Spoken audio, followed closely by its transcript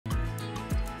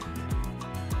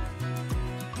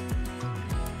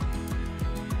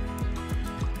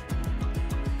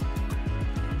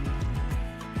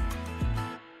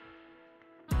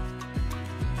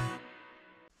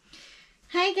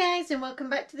Hi guys, and welcome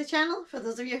back to the channel. For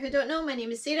those of you who don't know, my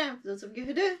name is Sarah, and for those of you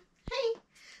who do, hi!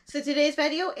 So today's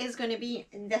video is going to be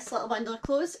this little bundle of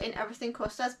clothes, and everything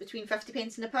cost us between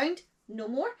 50p and £1, no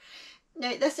more.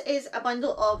 Now this is a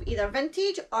bundle of either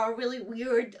vintage or really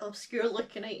weird, obscure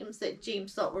looking items that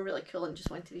James thought were really cool and just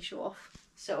wanted to show off.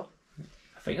 So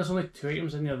I think there's only 2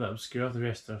 items in there that are obscure, the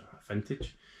rest are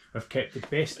vintage. We've kept the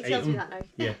best item. Tells me that now.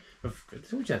 Yeah, I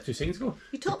told you that 2 seconds ago.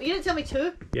 You didn't tell me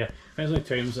 2. Yeah, I think there's only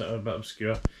 2 items that are a bit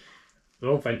obscure. They're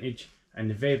all vintage, and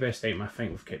the very best item I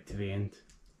think we've kept to the end.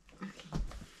 Okay.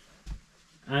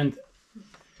 And I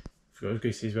forgot what I was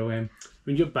going to say as well.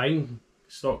 When you're buying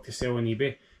stock to sell on eBay,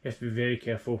 you have to be very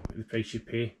careful with the price you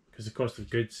pay, because the cost of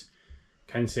goods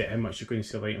can set how much you're going to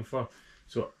sell the item for.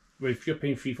 So if you're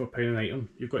paying £3-4 an item,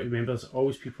 you've got to remember there's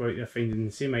always people out there finding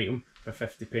the same item for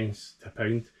 50p to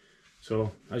 £1.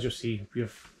 So as you'll see,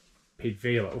 we've paid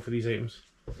very little for these items.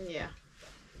 Yeah.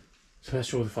 So let's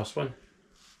show the first one.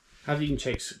 We haven't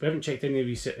checked any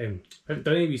research. We haven't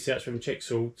done any research. We haven't checked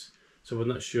solds, so we're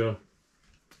not sure.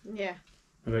 Yeah.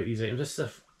 About these items. This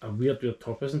is a weird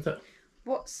top, isn't it?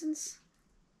 Watson's.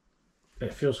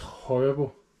 It feels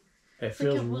horrible. It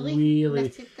feels like a really.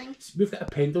 thing. We've got a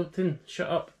Pendleton shirt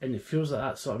up, and it feels like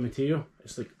that sort of material.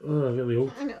 It's like really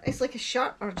old. I know, it's like a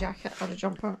shirt or a jacket or a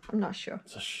jumper. I'm not sure.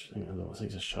 It's I don't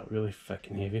think it's a shirt, really thick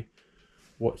and heavy.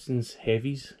 Watson's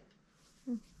Heavies.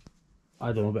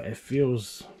 I don't know, but it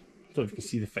feels. I don't know if you can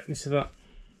see the thickness of that.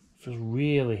 It feels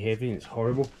really heavy and it's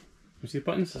horrible. You see the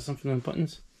buttons? There's something on the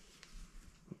buttons.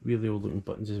 Really old looking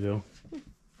buttons as well.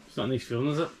 It's not a nice feeling,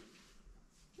 is it?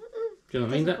 Do you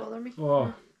not mind it? Bother me.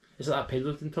 Oh, is it that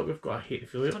Pendleton top we've got? I hate the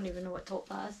feel of it. I don't even know what top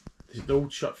that is. There's the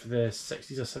old shirt for the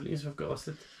 60s or 70s we've got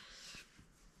listed.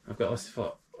 I've got listed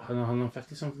for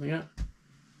 150 something like that.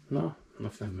 No,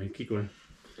 nothing, never mind, keep going.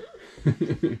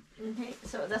 Okay,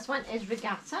 so this one is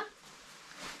Regatta.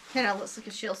 Kind of looks like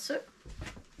a shell suit.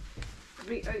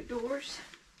 Great outdoors.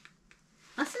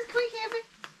 This is quite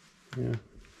heavy. Yeah.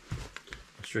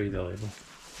 I'll show you the label.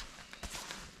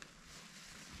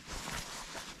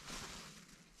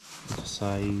 It's a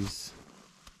size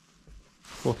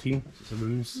 14, it's a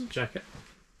women's jacket.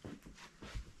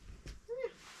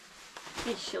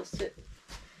 Nice shell suit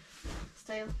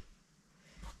style.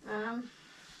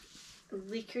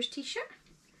 Lakers t-shirt.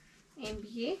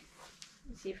 NBA.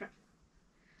 Let's see if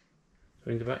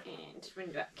Round the back. and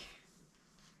round back.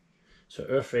 So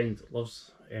our friend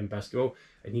loves basketball,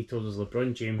 and he told us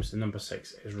LeBron James, the number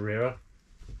 6, is rarer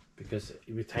because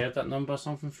he retired that number or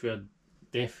something through a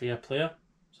death for a player.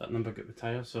 So that number got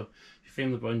retired. So if you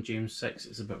find LeBron James 6,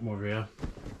 it's a bit more rare.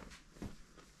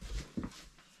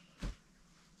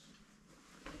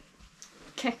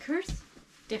 Kickers.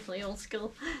 Definitely old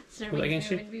school. So Was that against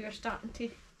you? when we were starting to.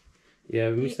 Yeah,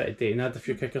 when we started dating, I had a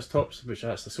few Kickers tops, which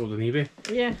I actually sold on eBay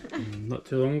Yeah. not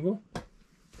too long ago.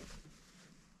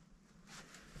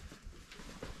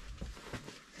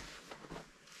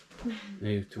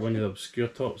 Now to one of the obscure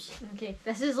tops. Okay,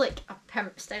 this is like a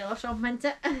pimp style or something,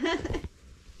 isn't it?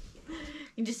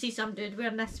 You just see some dude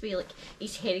wearing this with like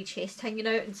his hairy chest hanging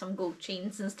out and some gold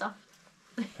chains and stuff.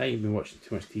 I think you've been watching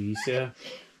too much TV, Sarah.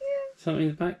 Yeah. Something in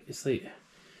the back, it's like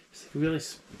really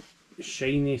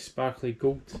shiny, sparkly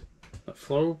gold, like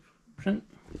floral print.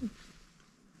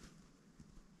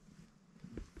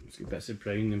 It's got bits of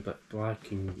brown and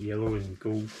black and yellow and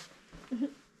gold.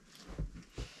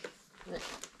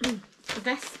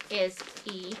 This is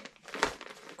a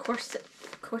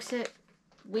corset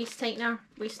waist tightener,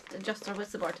 waist adjuster.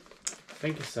 What's the word? I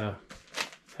think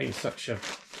it's such a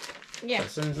Yeah,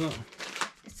 fits in, isn't it?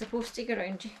 it's supposed to go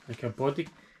around you. Like a body,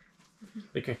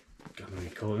 like a, I don't know what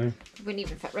you call it now. It wouldn't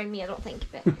even fit around me, I don't think,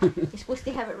 but you're supposed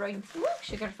to have it round. Ooh,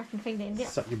 sugar if I can find the end of it.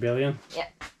 Suck your belly in. Yeah.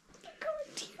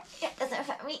 Yeah, doesn't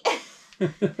fit me.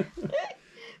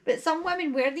 But some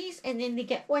women wear these and then they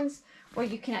get ones where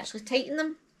you can actually tighten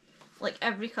them like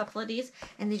every couple of days,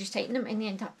 and they just tighten them and they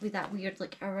end up with that weird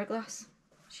like hourglass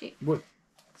shape. What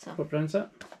brand's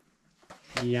that?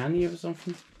 Yanni or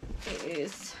something? It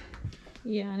is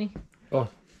Yanni. Oh,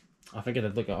 I think I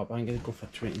did look it up. I'm going to go for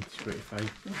 20 to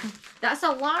 25. That's a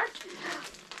large.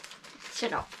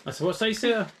 Shut up. That's what size,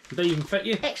 Sarah? Did that even fit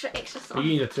you? Extra Oh, small. you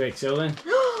need a 2XL then.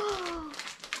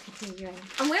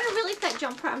 I'm wearing a really thick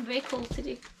jumper. I'm very cold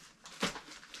today.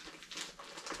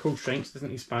 Cold shrinks,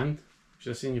 doesn't expand. Should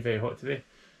have seen you very hot today.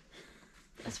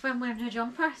 That's why I'm wearing a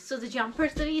jumper. So the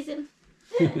jumper's the reason.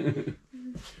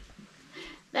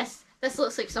 This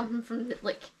looks like something from the,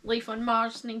 like Life on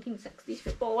Mars 1960s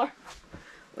footballer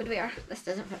would wear. This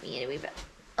doesn't fit me anyway, but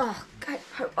oh god,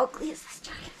 how ugly is this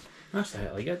jacket? Actually,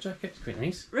 I like that jacket. It's quite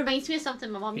nice. Reminds me of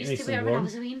something my mum used Nice to wear and when I warm.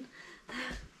 was a wee.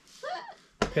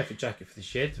 perfect jacket for the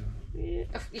shed. Yeah.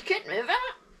 If you couldn't move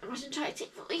it, I wasn't trying to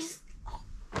take photos.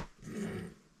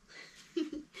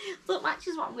 So it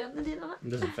matches what I'm wearing today, doesn't it? It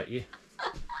doesn't fit you.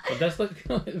 It does look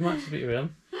like it matches what you're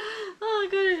wearing. Oh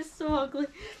god, it's so ugly.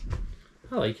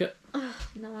 I like it.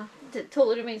 Nah, it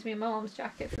totally reminds me of my mum's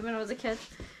jacket from when I was a kid.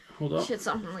 Hold up. She had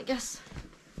something like this.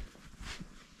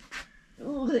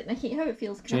 Oh, I hate how it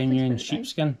feels. Genuine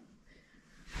sheepskin.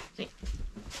 Right.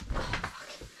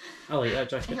 I like that I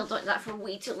jacket. held on to that for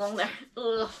way too long there.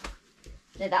 Ugh.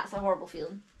 Now that's a horrible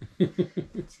feeling. Set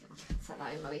that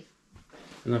out of my way.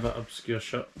 Another obscure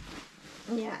shirt.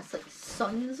 Yeah, it's like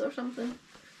suns or something.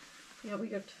 Yeah,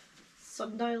 weird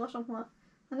sundial or something like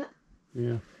that, isn't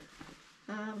it?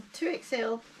 Yeah.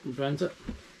 2XL. What brand's it?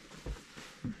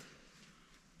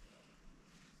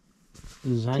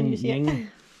 Can you see it? Zhang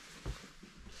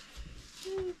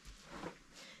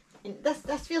And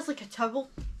this feels like a towel.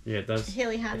 Yeah, it does.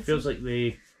 Haley Hansen. It feels like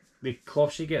the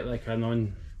cloths you get, like a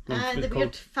the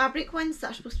weird fabric ones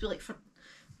that are supposed to be like for,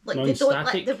 like they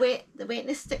non-static. don't let the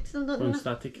wetness stick to them, don't they?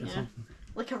 Non-static or Yeah. something.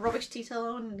 Like a rubbish tea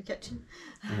towel on in the kitchen.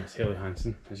 And it's Haley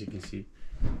Hansen, as you can see.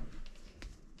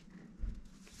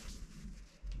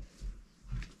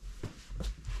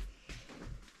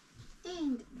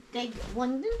 And Dig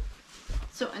London.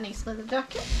 So a nice leather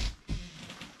jacket.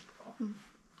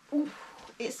 Oh,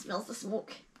 it smells the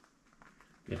smoke.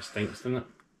 Yeah, it stinks, doesn't it?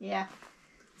 Yeah.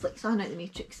 It's like something out of the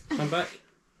Matrix. I'm back.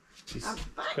 It's I'm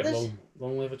back. quite This-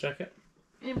 long leather jacket.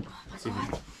 Oh my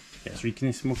god. Yeah, it's reeking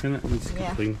of smoke in it. It needs to Yeah.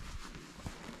 get clean.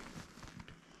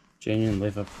 Genuine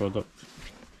leather product.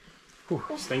 Whew,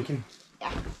 stinking.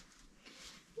 Yeah.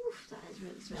 Oof, that is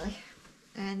really smelly.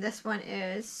 And this one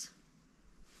is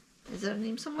there a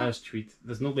name somewhere? Harris tweed.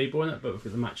 There's no label on it, but we've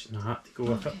got the matching hat to go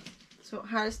with it. So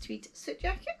Harris tweed suit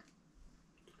jacket.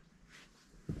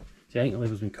 See, I think the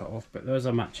label's been cut off, but there's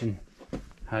a matching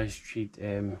Harris tweed.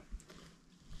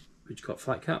 What you got,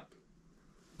 flat cap?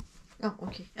 Oh,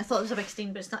 okay. I thought it was a big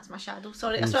stain, but it's not my shadow.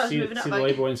 Sorry, And that's why I was see, moving it see the about.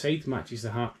 label inside matches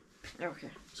the hat, Okay.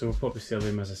 so we'll probably sell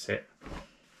them as a set.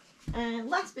 And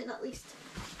last but not least,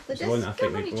 the It's the one that I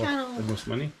think Discovery we go Channel. the most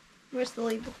money. Where's the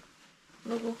label?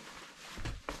 Logo.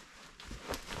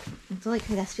 I don't like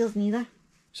how this feels neither.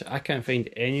 So I can't find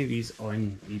any of these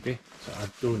on eBay, so I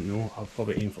don't know. I'll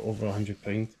probably aim for over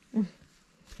 £100.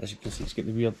 As you can see, it's got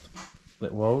the weird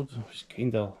little world, which is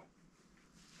kind of,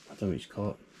 I don't know what you call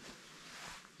it.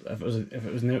 If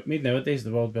it was made nowadays, the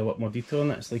world would be a lot more detail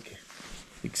in it. It's like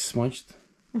smudged.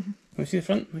 Can you see the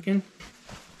front again?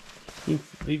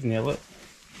 Leave nail it.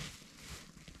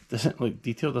 Doesn't look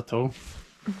detailed at all.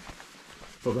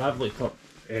 But we have looked up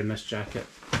this jacket,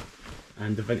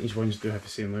 and the vintage ones do have the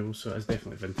same label, so it's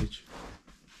definitely vintage.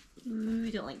 Ooh, I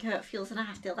don't like how it feels and I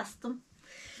have to list them.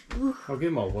 I'll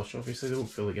give them all a wash, obviously. They don't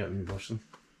feel like getting me wash them.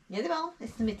 Yeah, they will.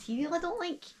 It's the material I don't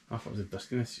like. I thought it was the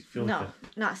dustiness. You feel No,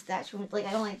 like not a stitch. Like,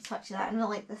 I don't like to touch that. I don't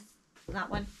like this, that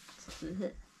one.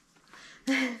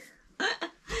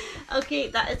 Okay,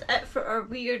 that is it for our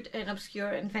weird and obscure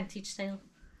and vintage style.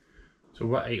 So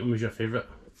what item was your favourite?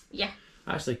 Yeah.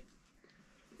 I actually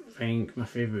think my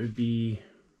favourite would be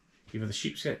either the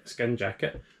sheepskin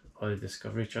jacket or the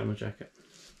Discovery Channel jacket.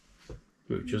 What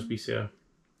would yours be, Sarah?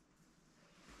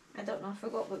 I don't know, I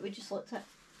forgot what we just looked at.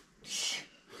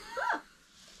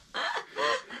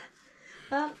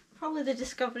 Probably the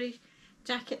Discovery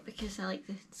jacket because I like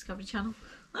the Discovery Channel.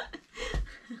 I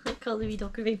like all the wee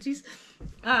documentaries.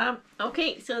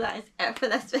 Okay, so that is it for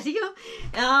this video.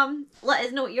 Let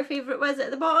us know what your favourite was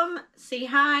at the bottom. Say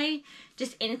hi.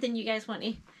 Just anything you guys want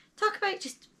to talk about,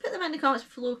 just put them in the comments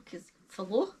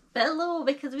below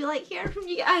because we like hearing from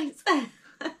you guys.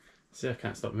 Sarah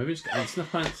can't stop moving, she's got ants in her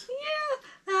pants.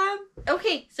 Yeah.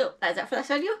 Okay, so that's it for this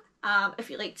video. If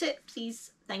you liked it,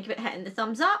 please think about hitting the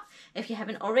thumbs up. If you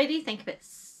haven't already, think about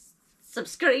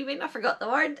subscribing. I forgot the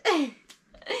word.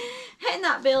 Hitting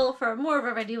that bell for more of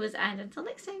our videos, and until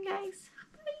next time, guys.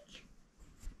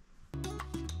 Bye.